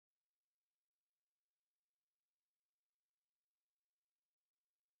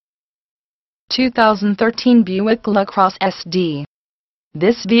2013 Buick LaCrosse SD.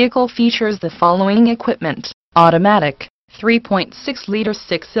 This vehicle features the following equipment: automatic, 3.6-liter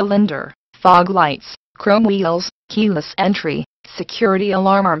 6-cylinder, fog lights, chrome wheels, keyless entry, security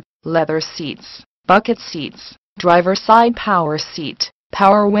alarm, leather seats, bucket seats, driver's side power seat,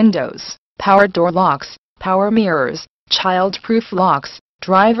 power windows, power door locks, power mirrors, child-proof locks,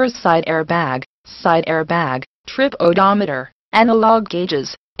 driver's side airbag, trip odometer, analog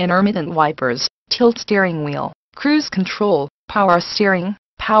gauges, intermittent wipers, tilt steering wheel, cruise control, power steering,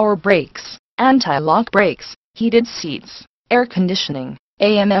 power brakes, anti-lock brakes, heated seats, air conditioning,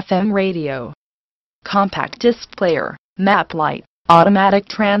 AM/FM radio, compact disc player, map light, automatic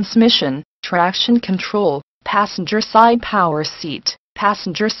transmission, traction control, passenger side power seat,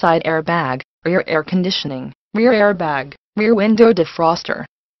 passenger side airbag, rear air conditioning, rear airbag, rear window defroster,